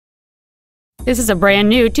This is a brand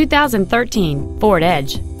new 2013 Ford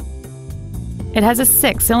Edge. It has a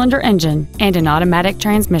 6-cylinder engine and an automatic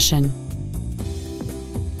transmission.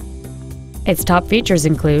 Its top features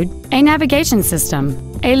include a navigation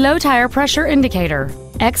system, a low tire pressure indicator,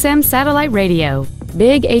 XM satellite radio,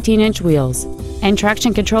 big 18-inch wheels, and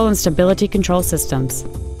traction control and stability control systems.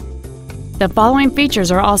 The following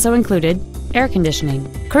features are also included: air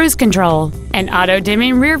conditioning, cruise control, an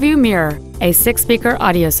auto-dimming rear-view mirror, a 6-speaker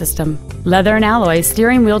audio system, leather and alloy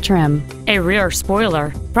steering wheel trim, a rear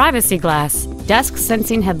spoiler, privacy glass, dusk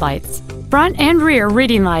sensing headlights, front and rear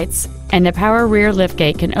reading lights, and the power rear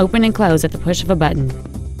liftgate can open and close at the push of a button.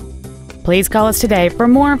 Please call us today for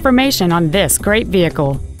more information on this great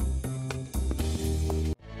vehicle.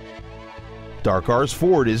 Darcars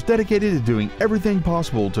Ford is dedicated to doing everything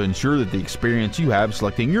possible to ensure that the experience you have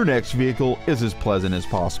selecting your next vehicle is as pleasant as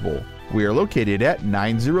possible. We are located at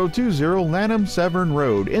 9020 Lanham Severn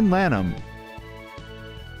Road in Lanham.